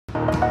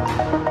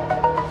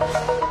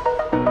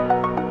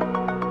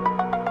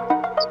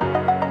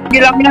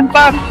Gilang yan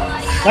pa.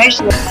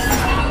 Nice.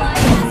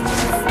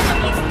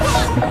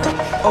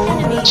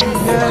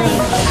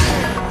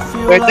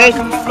 Birthday.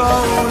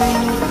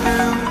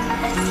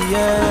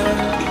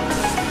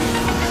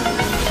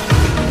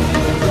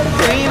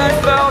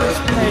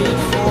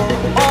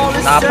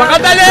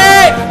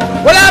 Napakadali!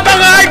 Wala bang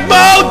hard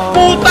mode,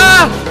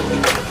 puta!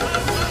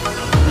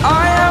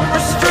 I am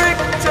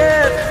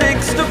restricted,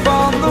 fixed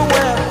upon the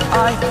web.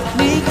 I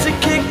need to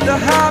kick the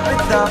habit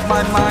that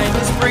my mind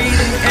is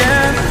breathing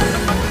in.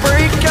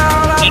 Break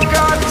out, I've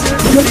got to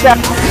see.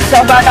 Spent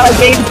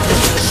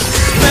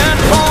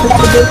all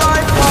my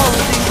life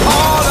holding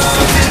all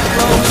of it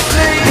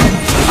closely.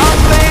 I'm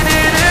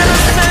faded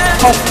innocent,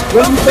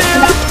 a bit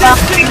of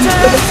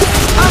discontent.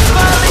 I'm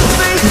finally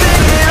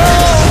facing it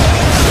all.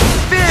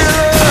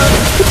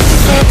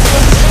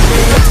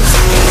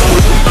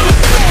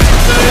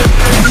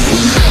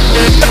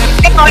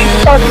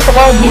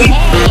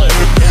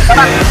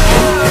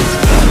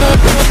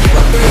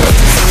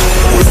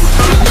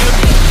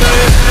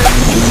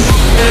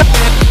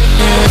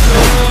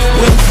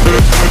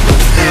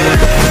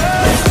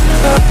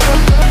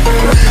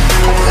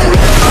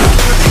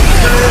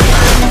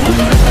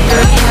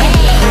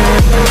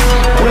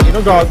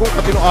 Gago,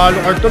 pati nung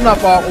Alucard to,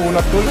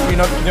 napakakunat to.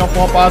 Hindi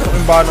ako pumapasok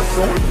yung banat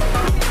ko.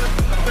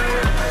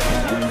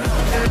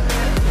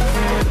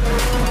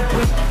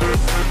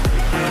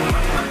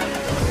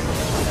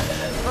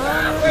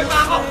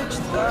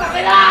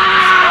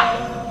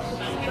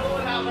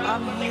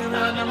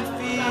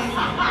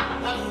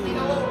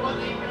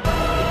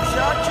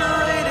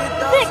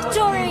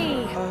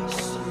 Victory!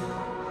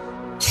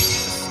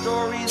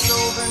 Story's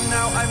over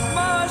now, I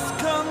must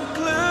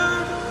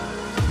conclude.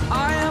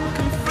 I am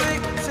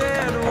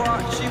conflicted,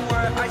 watching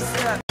where I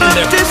step.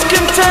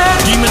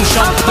 Discontent, demon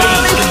shot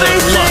face in their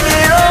blood.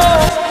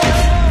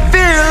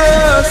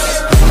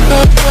 Fearless.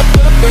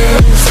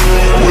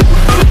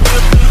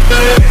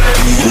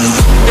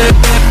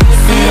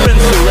 Fear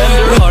and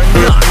surrender are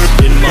not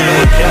in my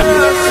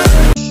vocabulary.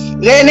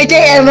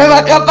 Renejay, may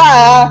ka pa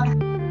ha?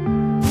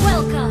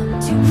 Welcome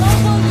to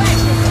Mobile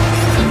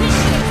Legends.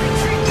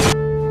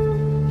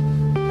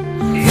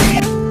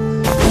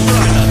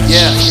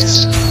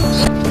 Yes.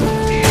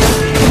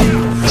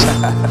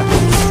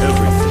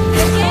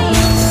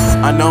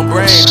 Unknown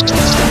brain.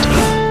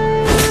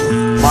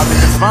 Marvin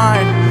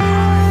Define.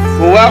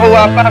 Kuha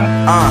pa.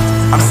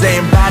 I'm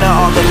saying bye to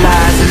all the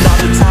lies and all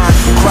the times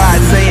you cried,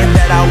 saying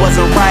that I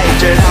wasn't right,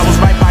 yet I was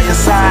right by your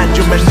side.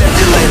 You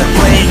manipulator,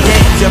 playing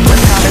games, you're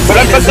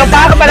commentators. And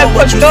I don't know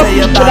what you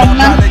say about our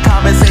private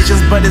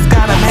conversations, but it's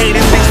got them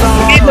hating things so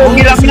hard.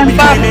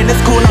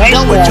 It's cool, I'm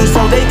done with you,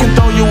 so they can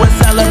throw you a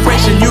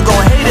celebration. You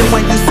gon' hate it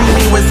when you see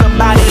me with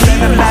somebody,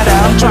 even better.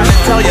 I'm trying to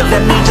tell you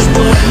that me just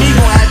doing me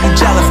gon' have you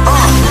jealous.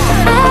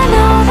 I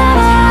know that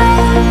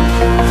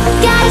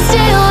I gotta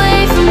stay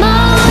away from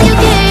all your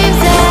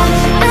games.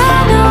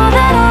 I know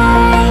that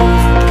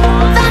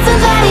I found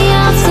somebody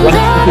else to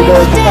love you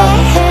today.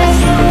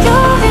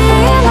 You'll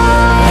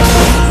realize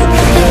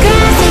the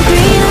grass ain't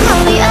green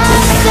on the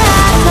other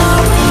side.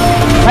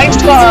 Nice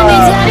pa.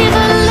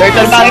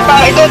 Turtle pare pa.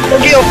 Ito,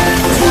 Dogie.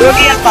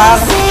 Dogie yan pa.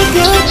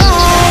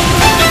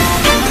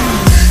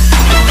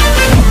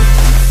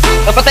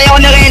 Napatay ako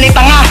na rin,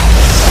 tanga.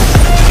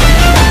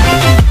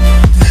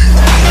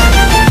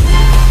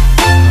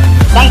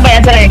 Tank ba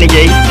yan sa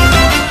Renejay?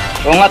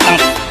 Oo nga,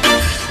 tank.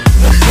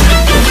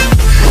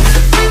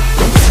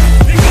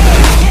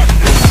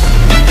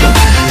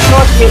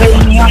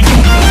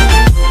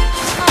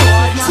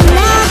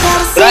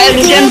 Trial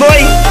din yan,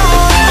 boy!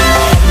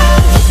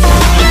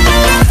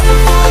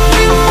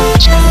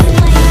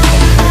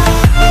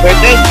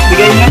 Perfect,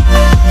 bigay na.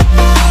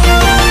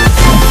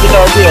 Si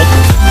Dogie, oh.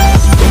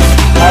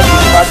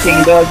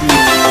 Passing Dogie.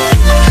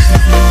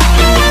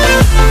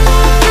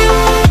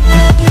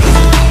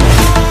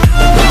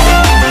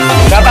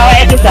 Kapawa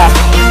etis ah.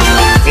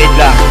 Wait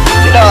lang.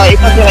 Ito,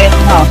 ipag-rest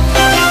na.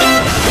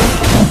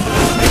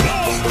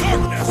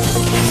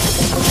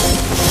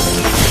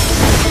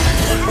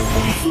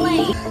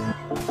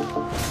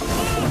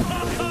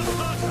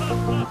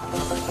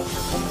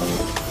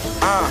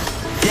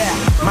 Yeah,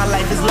 my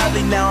life is lovely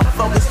now, I'm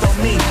focused on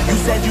me. You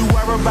said you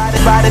were about to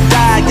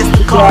die, I guess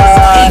the call is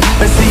on me.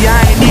 But see, I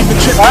ain't even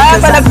tripping,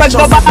 cause I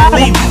chose to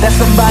believe that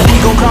somebody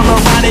gon' come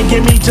around and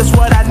give me just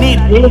what I need.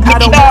 I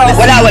don't wanna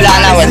see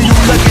you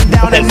looking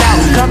down and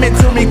out, coming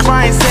to me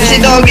crying,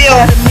 saying you to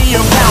me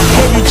around.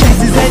 Heavy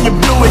chases and you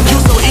blew it,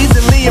 you so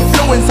easily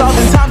influenced. All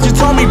the times you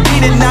told me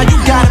beat it, now you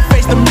gotta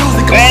face the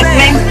music. I'm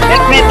saying,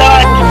 let me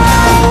touch.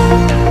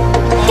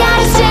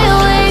 Gotta stay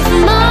away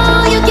from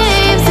all your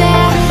games.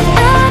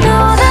 I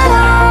know that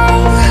I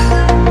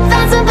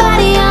found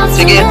somebody else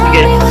to love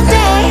me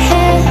today.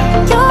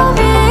 You'll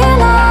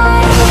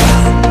realize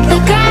the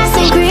grass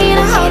ain't green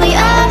on the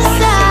other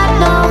side.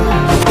 No,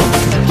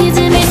 you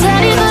did me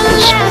dirty for the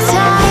last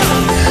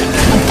time,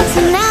 so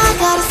now I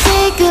gotta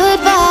say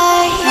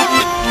goodbye.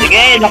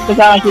 Sige, nakto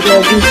sa akin si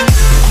Dogie.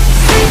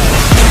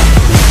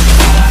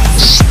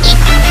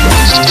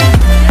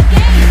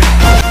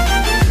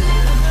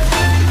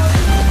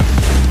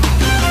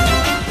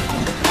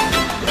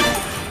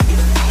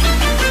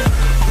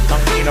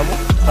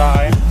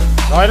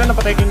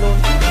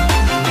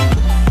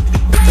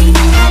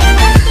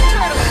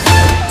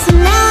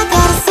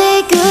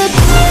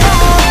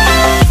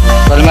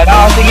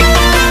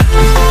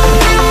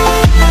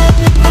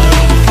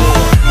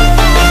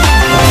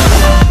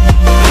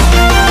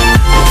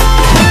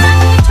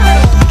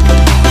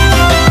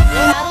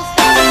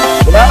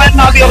 naman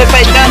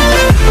naka-purified yan.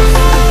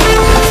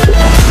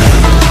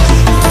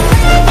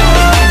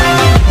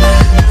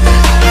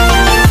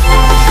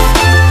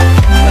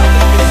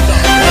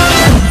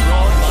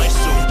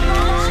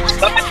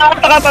 Bakit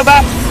nakataka pa ba?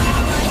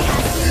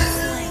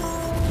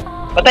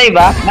 Patay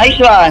ba? Nice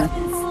one.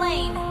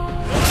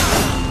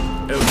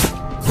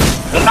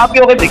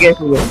 Naka-purified. Sige,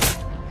 sige.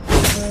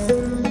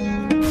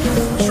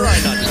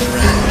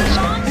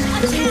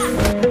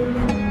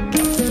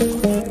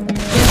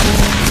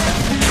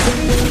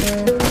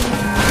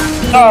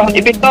 Oh,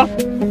 ipit to.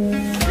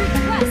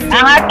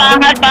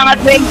 Angat,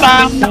 wing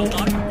pang.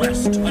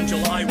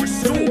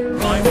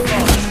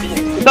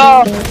 Ito.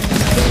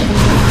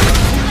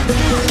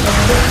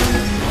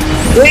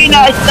 Uy,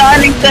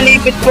 na-stalling sa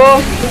lipit ko.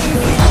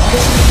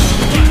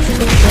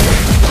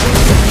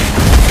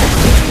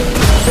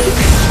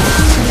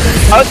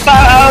 Out pa,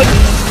 out.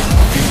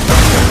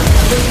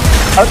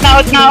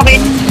 Out na, okay.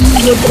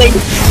 Ano, Rain?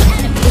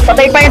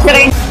 Patay pa yung si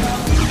Rain.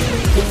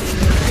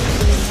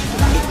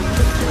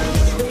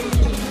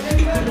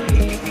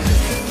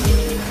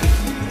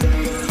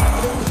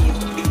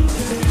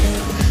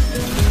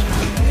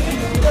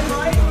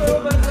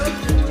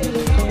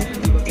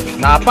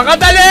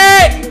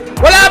 Napakadali!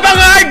 Wala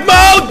bang hard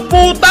mode,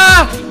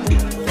 puta!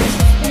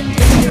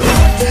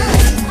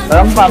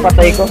 Parang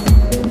papatay ko.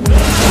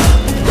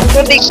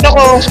 Ito, TikTok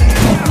ko.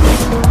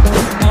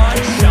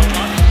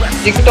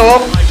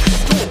 TikTok.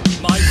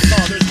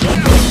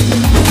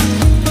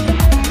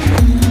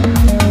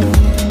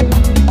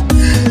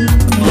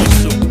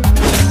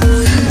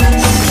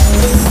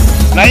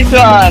 Nice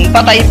one.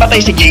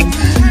 Patay si Jeymz.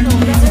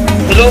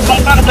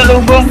 Tulubong ka,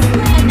 tulubong.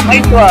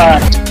 Nice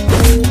one.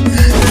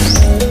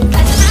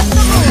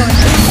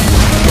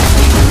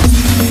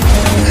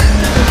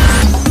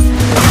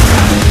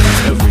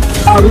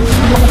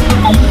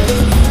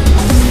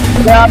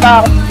 Kaya ba?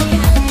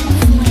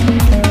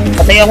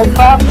 Patay ako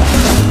pa.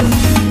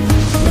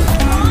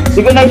 Hindi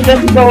ko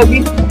na-sense si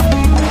Dogie.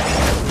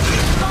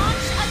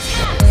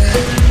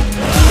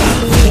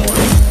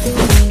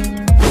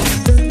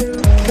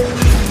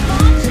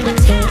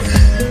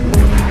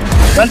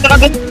 Ganto ka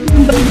ganto.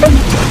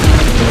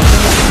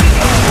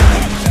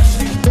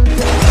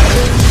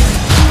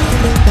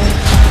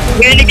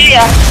 Renejay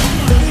ah.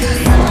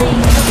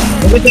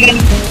 Mabuti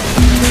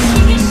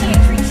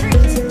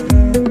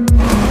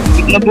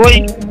na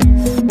boy.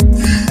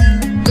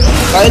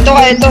 Kaya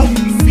ito.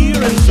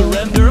 Fear and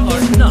surrender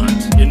are not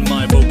in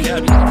my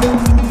vocabulary.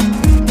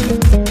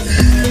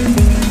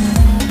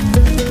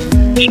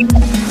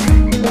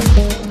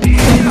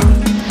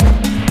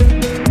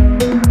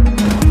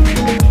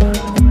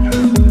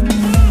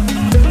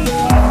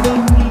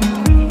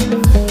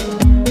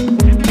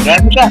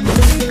 Grabe siya.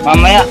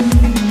 Mamaya.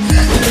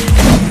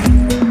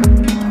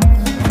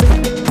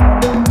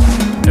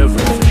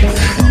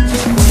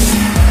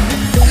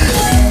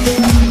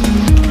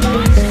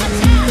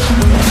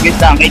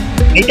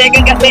 May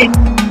second kasi.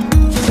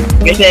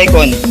 May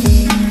second.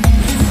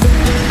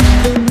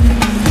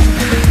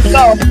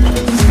 Ikaw.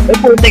 May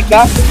putik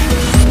ka.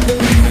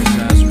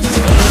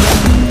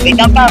 May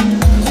tampak.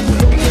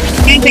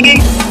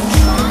 Sige.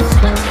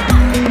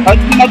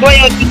 Out magawa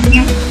yun.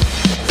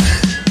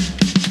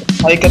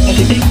 Ay ka na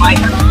si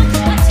Jeymz.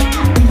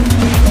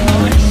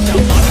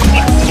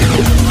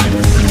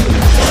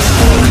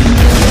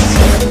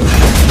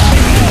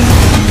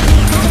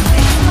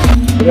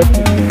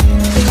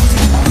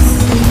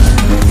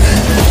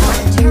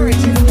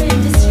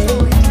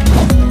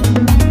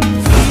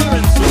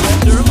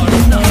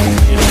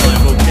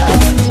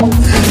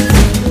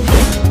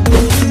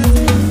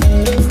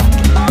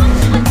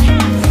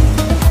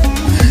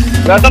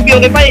 Gatong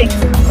purify.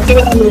 Kasi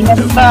walang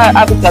lunok sa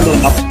abot sa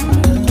lunok.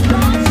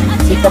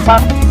 Ito pa.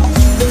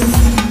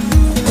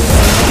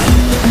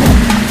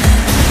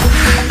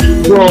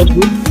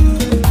 Dogie.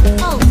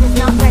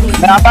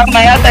 Napang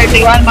maya,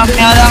 31.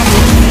 Mamaya lang.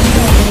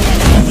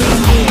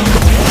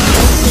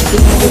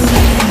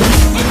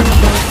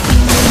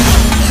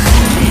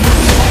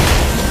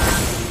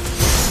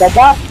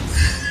 Daga.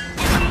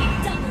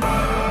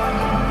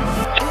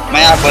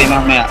 Maya boy,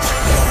 mamaya.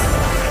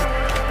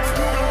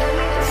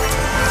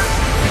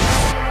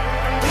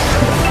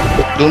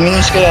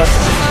 Dominus kaya.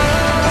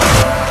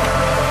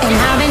 And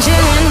I've been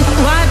chillin',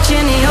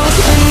 watching the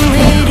ocean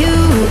with you.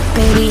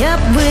 Baby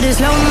up with a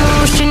slow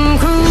motion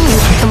crew.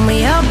 And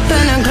we up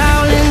in our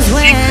growlings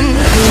when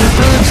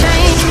people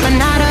change, but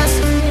not us.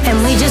 And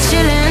we just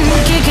chillin',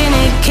 kicking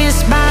it,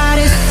 kissed by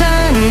the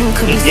sun.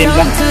 Could be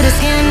stung to the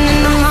skin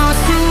in the mall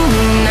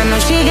soon. I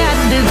know she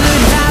got the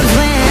good vibes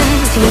when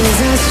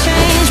seasons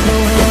change, but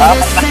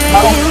we're the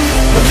same.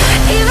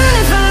 Even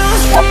if I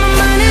lost all my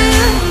money,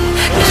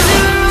 there's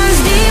zero runs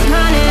deep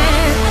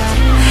running.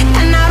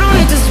 And I don't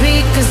need to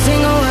speak a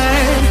single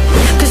word,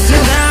 'cause you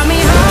got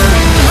me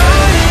holding.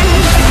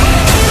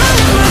 Even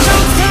if my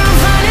jokes sound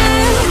funny,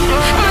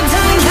 my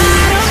tongue's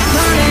tied up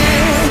on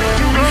it.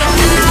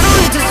 And I don't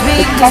need to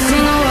speak a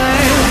single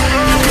word,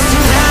 'cause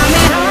you got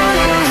me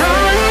holding.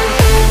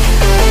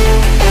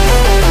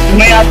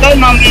 May ato,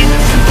 mami.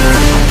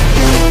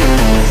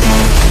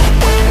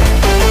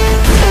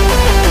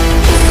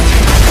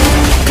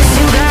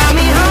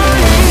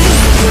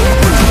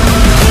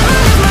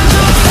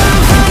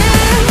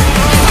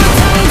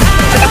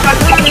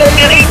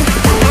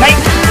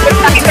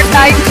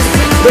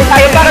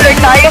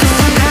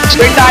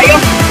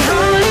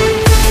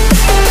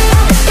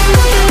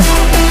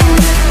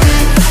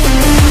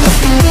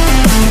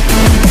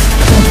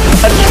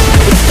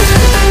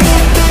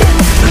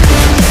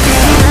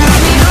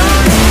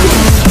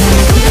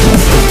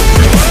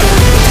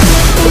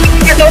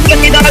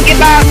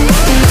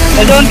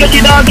 Nandun ka si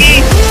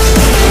Dogie.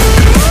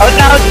 Out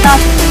na, out na.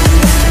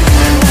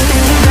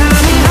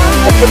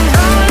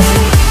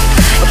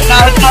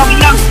 Out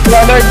na.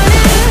 Lord.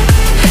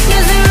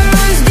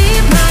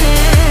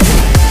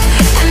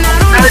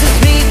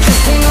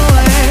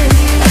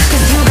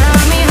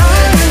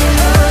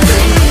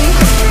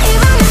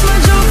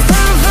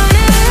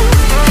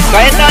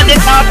 Kahit natin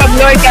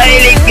nakapag-lord ka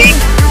late game.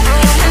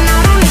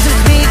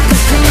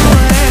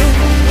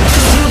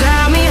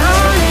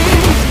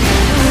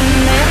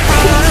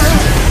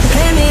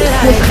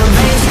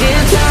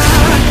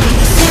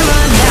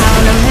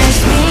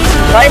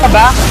 Kaya ka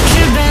ba?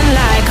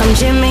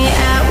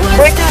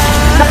 Wait,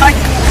 nakay.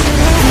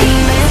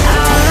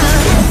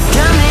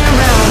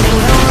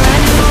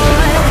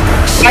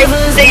 Kahit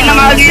sa'yo na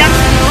mahalo yan.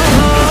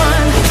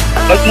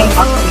 Wag nang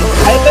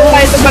kahit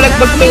ito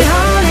balagbag to.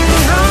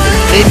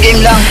 Late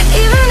game lang.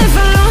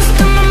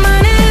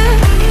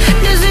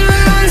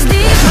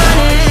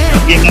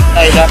 Game lang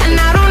tayo dati.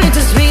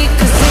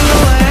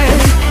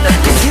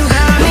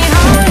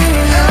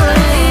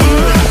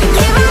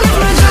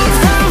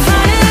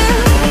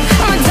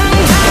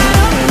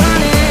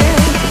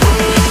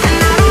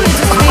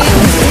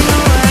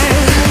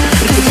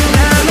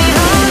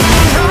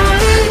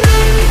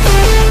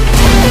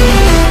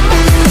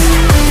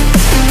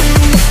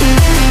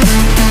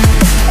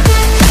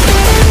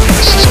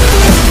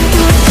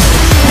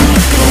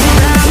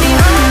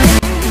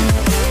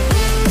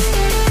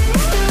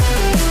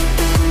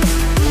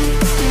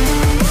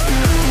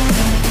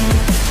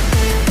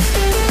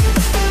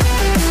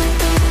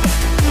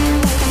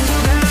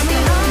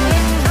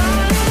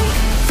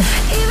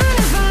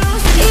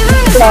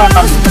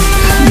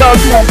 Dog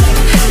mo.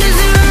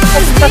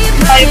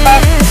 Tayo pa.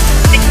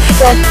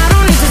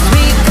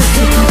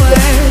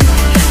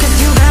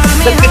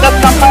 Nagpitat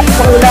ng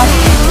pangkulang.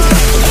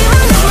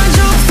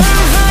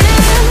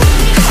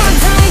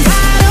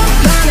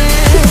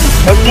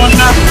 Huwag mo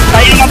na.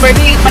 Tayo nga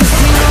birthday.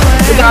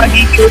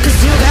 Lagi ko.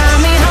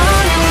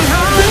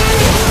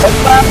 Huwag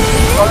pa.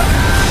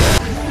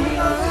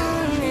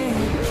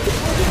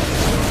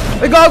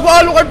 Ay gago,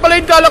 Alucard pala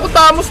yun, kala ko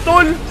Tamos,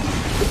 tol.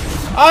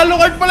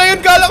 Alucard pala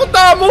yun, kala ko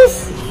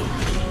Tamos.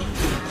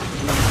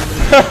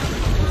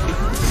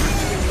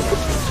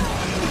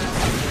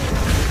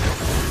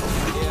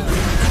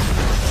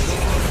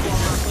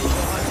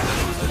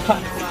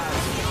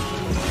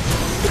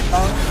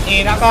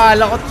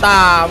 Nakala ko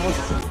Tamos.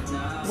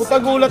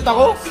 Buta-gulat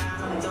ako.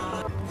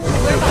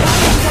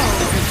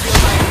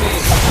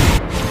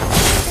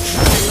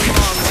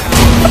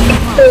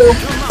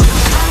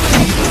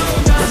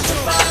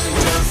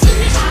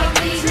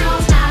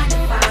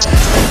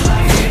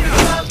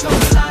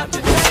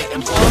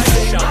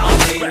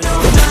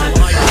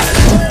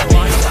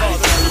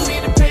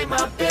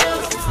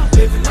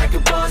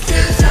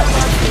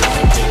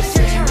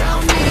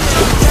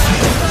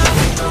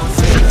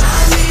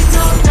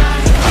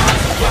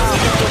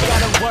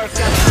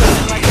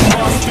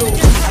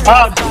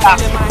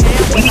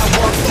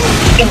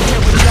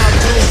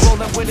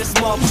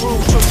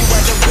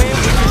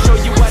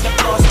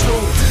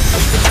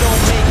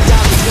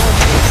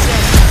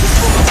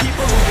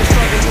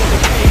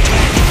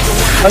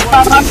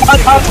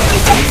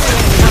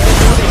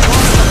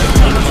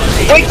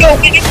 Wait, yo,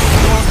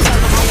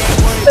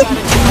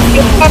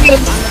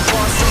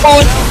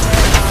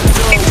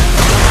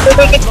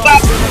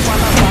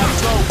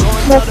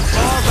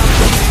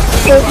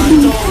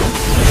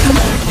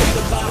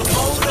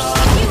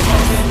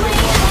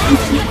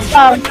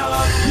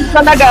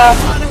 talaga.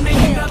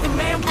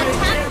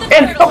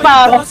 Ento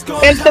pa.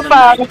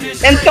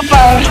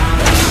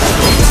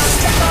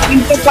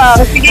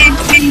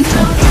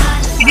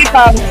 Sige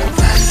pa. Sige.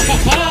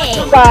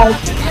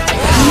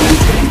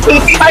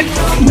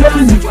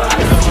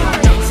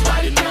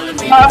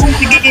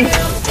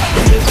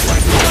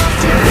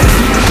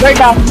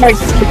 Lord.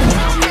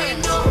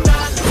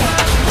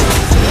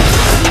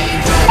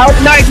 Out,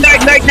 Lord,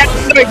 not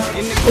Lord.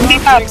 Hindi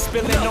pa.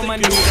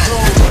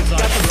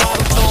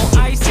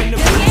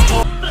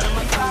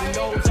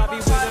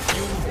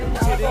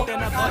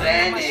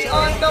 Renejay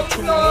on the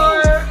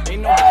floor.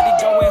 Ain't nobody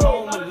going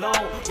home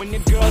alone. When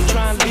your girl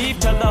try and leave,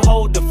 tell her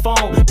hold the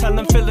phone. Tell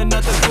them fill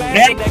another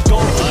glass of that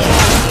gold.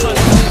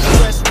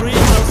 Press 3,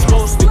 I'm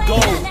supposed to go.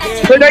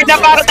 Lord na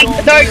para sa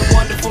Lord.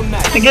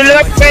 Sige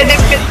Lord, pwede.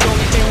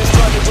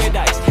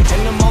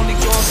 And I'm only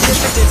going to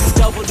this is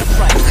double the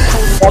price.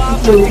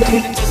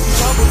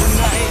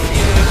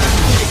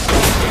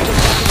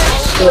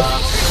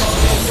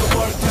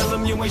 Tell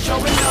them you ain't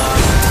showing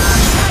up.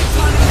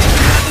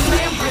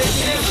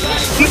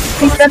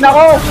 Tingnan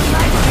ako.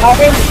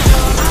 Akin.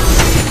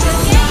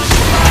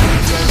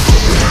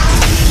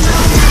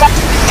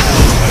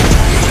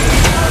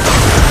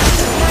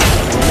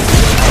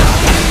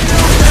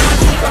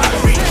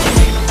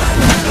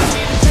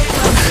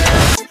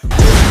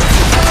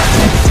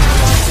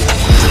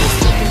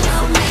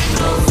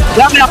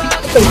 Lang.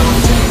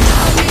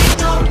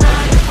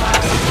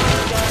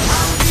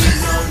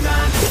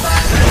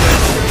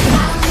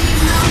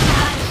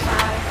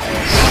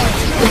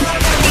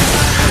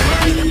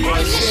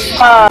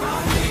 Kaya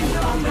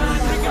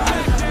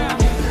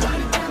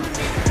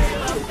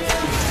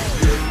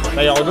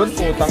ko dun,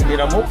 putang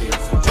ina mo.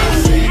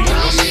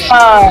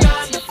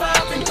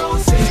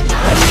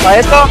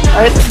 Ito.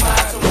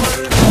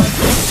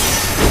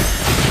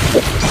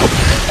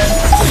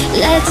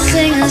 Let's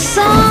sing a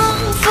song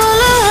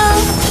full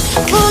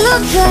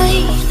of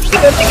pain.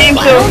 Ito si Game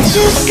Why Show. don't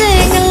you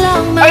sing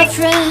along, my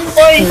friend?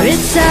 For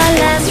it's our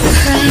last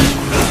refrain.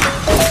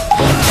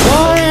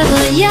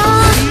 Forever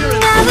young,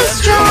 ever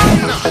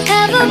strong,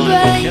 ever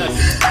brave.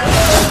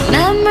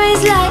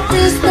 Memories like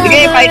this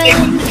never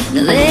end.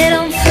 They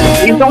don't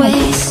fade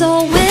away.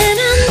 So when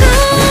I'm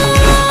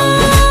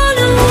gone,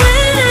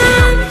 when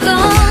I'm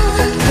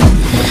gone,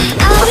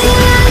 I'll be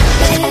right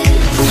there,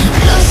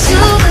 close to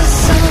the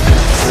sun.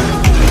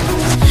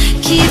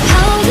 Keep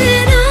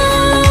holding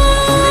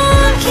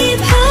on,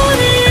 keep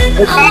holding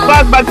on.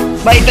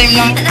 By time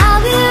lang. And I'll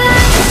be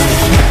right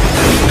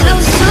there,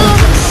 close to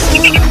the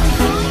sun,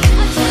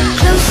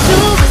 close to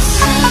the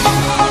sun.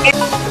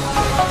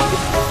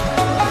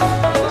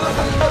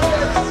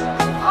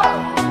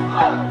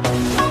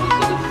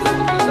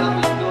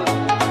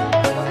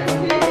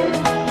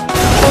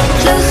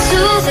 Close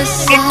to the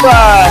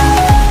sun.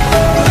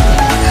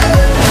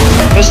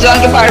 Gusto lang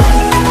ka parsa.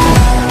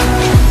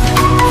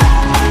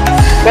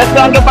 Gusto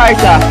lang ka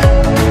parsa.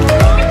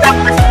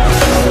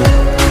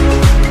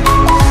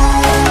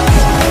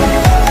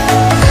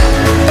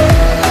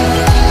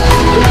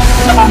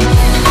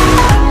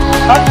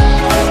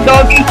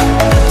 Dogie.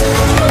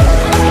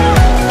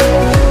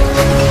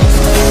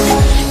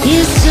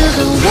 Here's to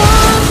the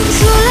ones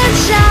who let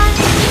shine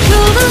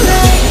through the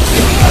rain,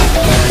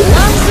 the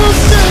ones who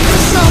stood for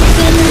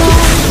something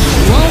more,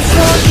 won't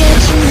forget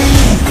your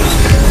name.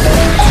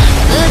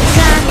 The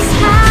time is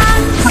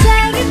high,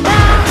 say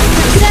goodbye,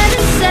 pretend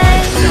it's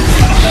safe,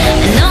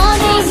 and all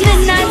those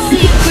midnight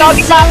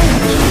secrets,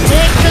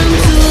 take them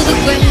to the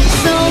grave.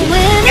 So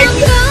when I'm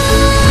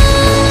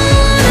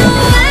gone,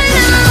 when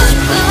I'm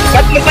gone,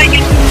 Cut mo ba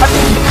yun?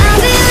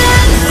 I'll be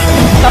right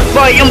there.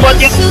 Takbo, yung bot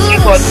yung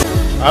bot.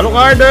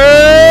 Alucard!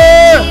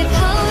 Keep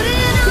holding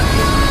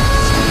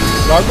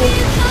Gago.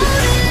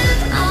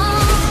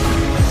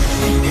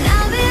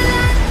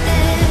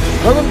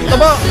 Gago,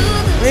 taba.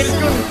 Mahirap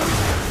yun.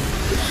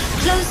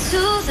 close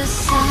to the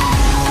sun.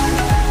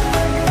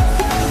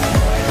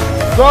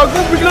 Gago,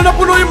 bigla na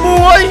puno yung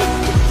buhay.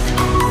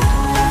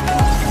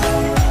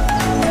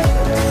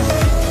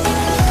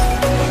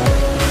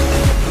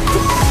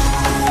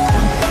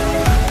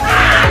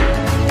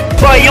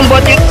 Boy, yung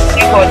bot yung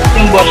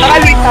bot.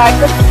 Nakalit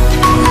tayo.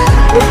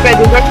 Yung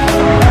pwede work.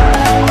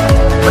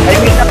 Ay,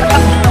 may nakata.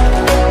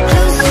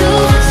 Close to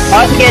the sun.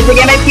 Oh,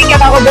 sige, may pick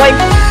up ako, boy.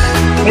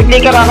 May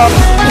pick up ako.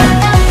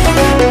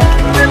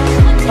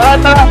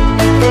 Tara.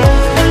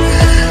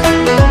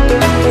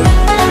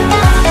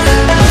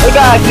 Ay,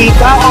 gagi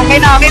ka. Okay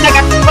na,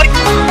 boy.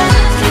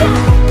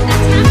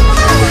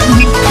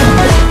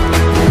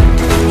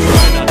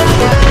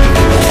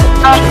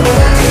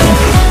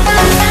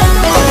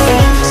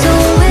 So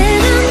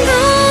when I'm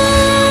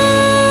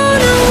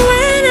gone,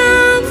 when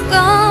I'm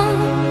gone,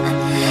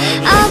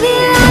 I'll be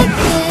right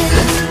there,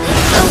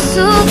 close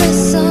to the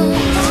sun.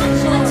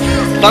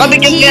 Baka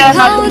bigyan kaya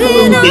natin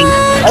yung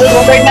ay,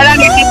 over na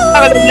lang. Hindi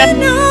pa kalaglan.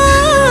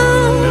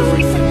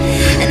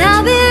 And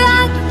I'll be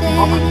right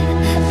there,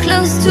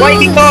 close to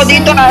Boy, the dito. sun.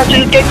 Dito.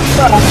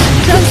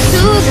 Close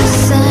to the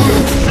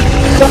sun.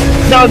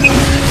 Dogie.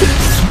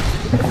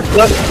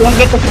 Yung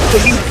gato sa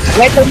Dogie.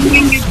 Right on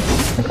yung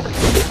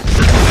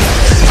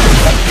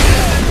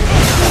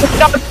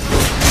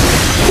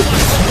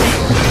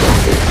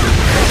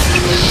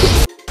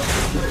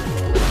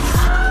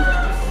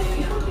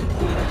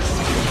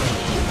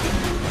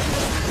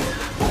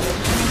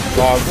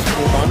Gago,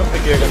 puta na,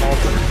 pigilan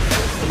ako.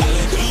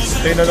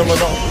 Stay na naman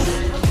ako.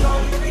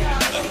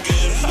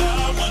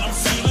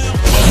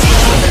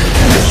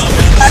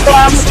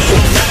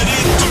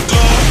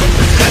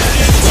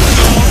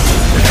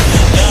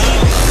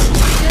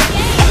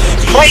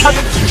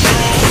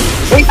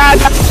 Wait,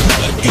 agad.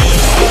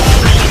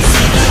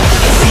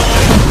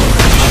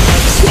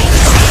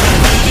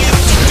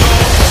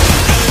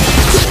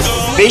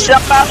 Base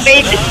lang pa,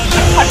 base.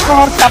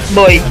 Ako, top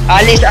boy.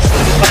 Alis,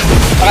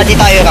 baka di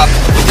tayo rap.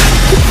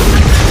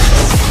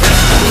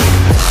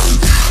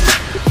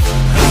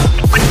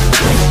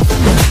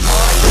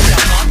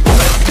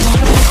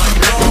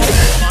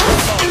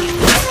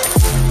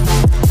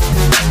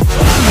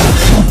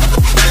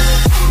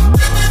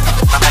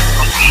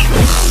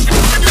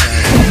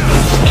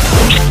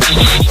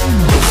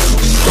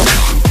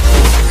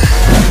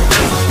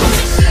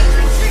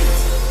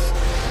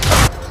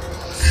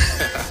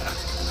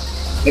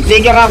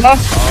 Nag-figure ako?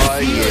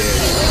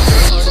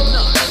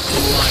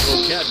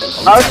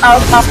 Out.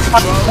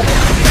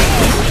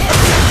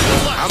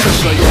 I'ma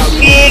show you how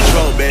we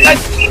control,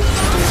 baby.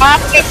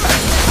 Bakit?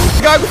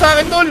 Gago sa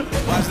akin, tol!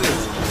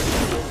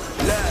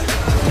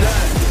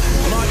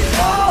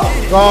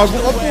 Gago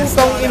ka,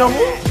 pusang ina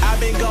mo! I've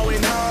been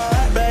going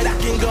hard, but I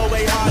can go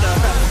way harder.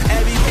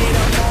 Every beat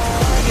I'm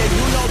on, yeah,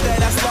 you know that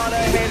I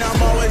slaughter, and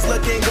I'm always always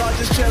looking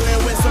gorgeous,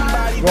 chilling with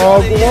somebody.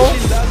 Gago.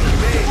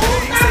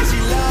 Say she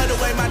love the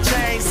way my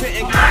chain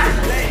sitting.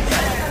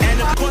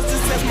 And of course it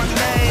says my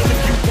name.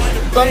 If you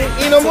wanna Tang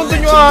ina mo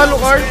dun yung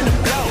Alucard.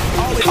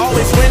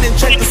 always win and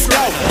check the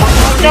scope.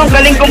 Yung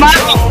galing kumain.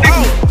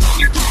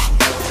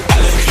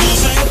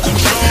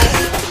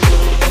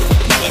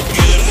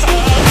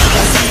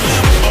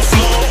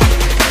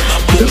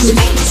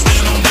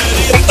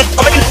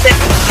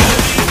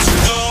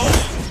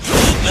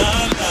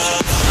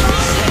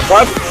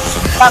 What?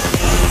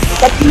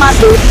 That's my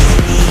dude.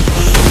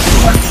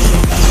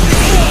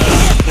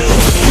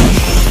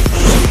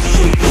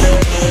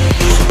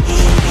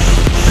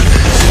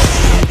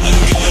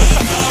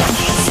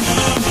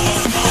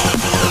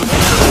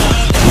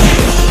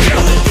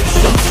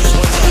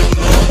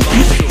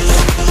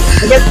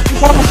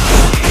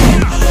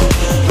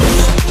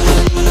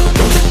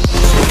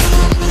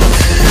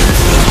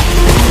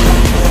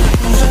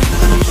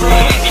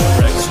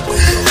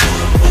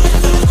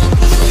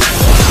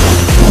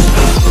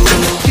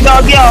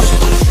 Dogie, oh.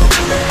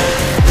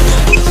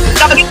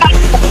 Dogie,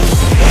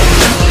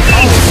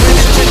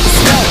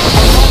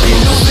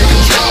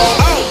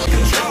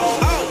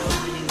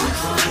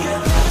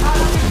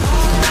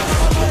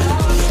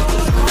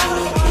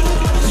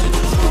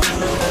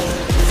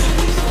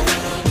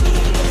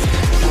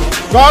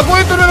 Gago,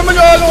 ito na naman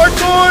yung Alucard,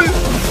 tol!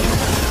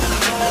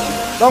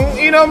 Tang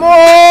ina mo!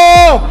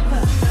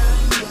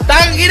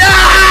 Tang ina!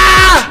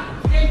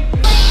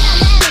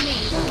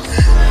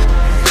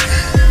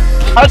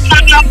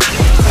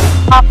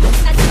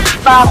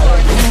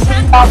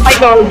 my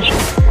lord.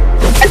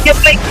 I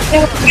just like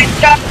to get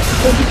that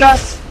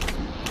because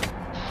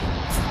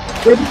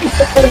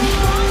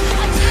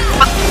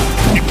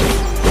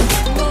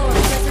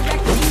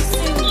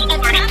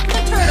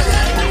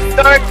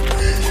start.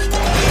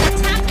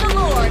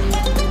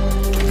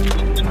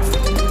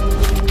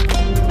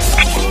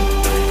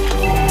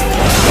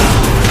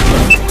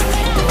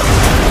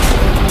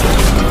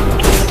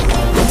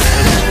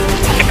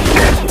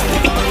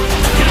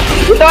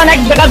 Ito,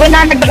 nagdagago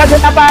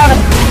na pa.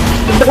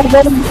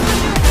 Nagdagago na.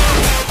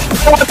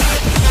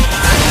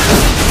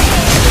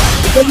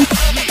 Have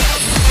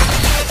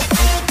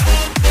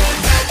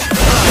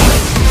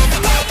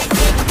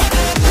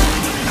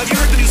you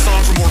heard the new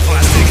song from More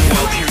Plastic?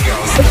 Well, here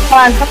goes.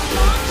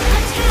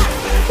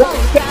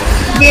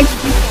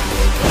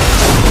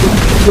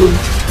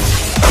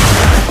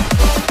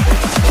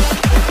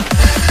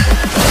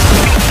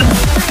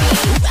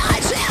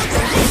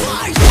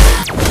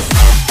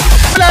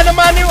 Wala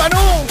naman yung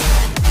ano!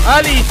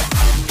 Ali!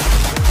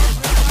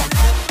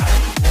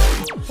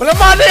 Wala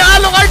mana yung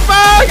Alucard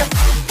pa!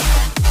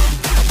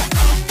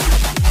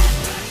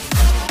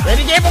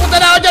 Renejay, pumunta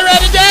na ako dyan,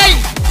 Renejay!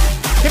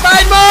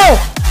 Hipahin mo!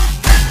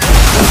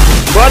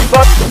 God,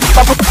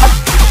 tapos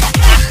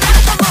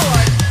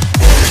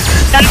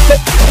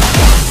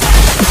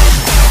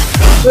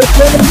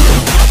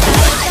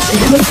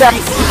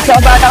sa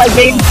bata kay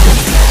James.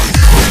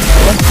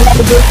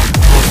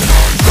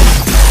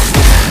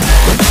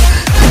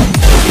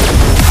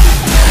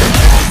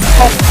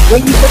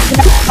 When you put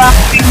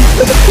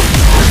in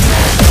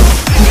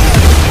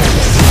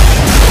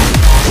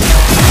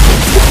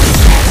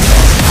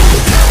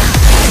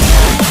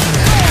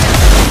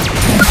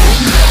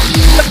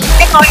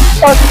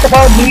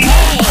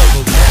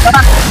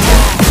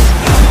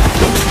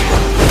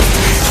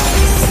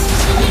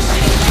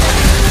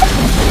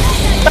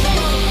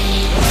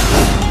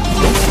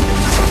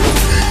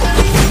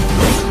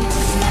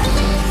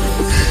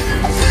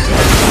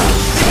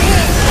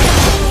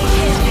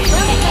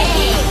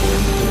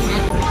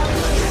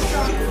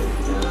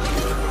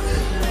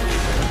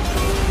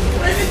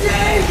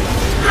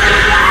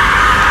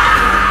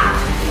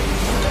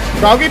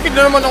Gagi, pig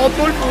na naman ako,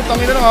 tol.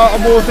 Putang ina,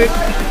 nakakabosit.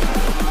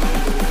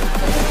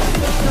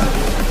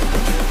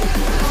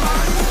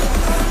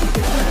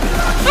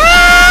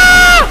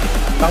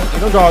 Tang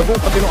ina, gago.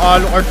 Pati nung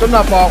Alucard to,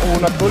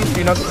 napakakunat, tol.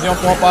 Hindi na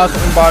pumapasok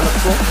yung banat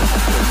ko.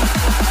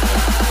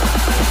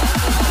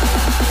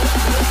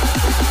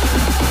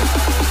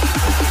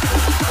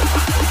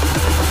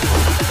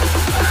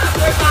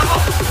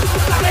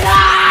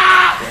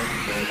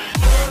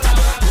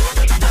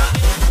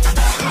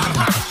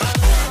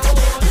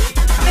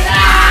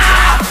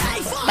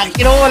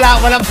 Tangina mo,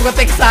 walang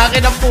protect sa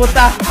akin ang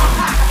puta.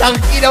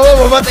 Tangina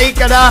mo, mamatay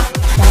ka na.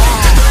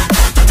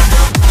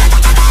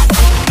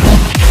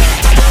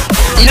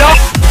 Ilo!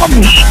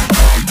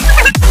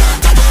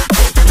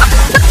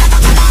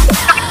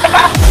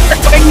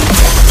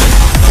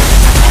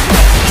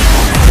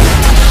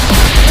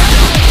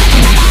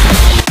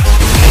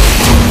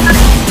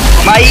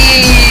 May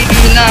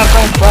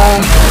hinakang pa.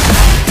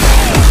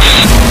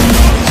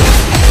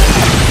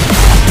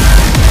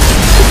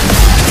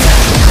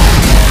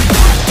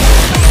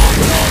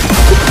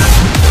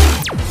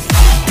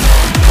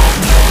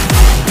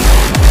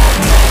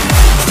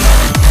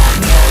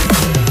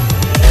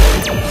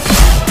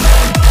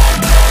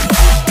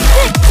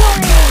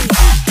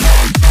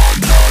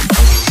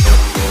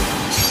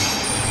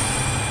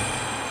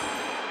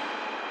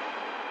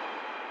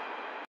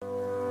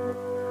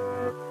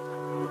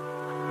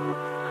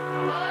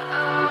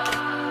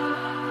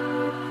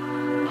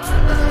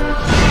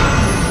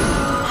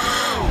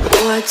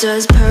 What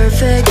does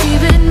perfect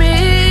even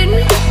mean?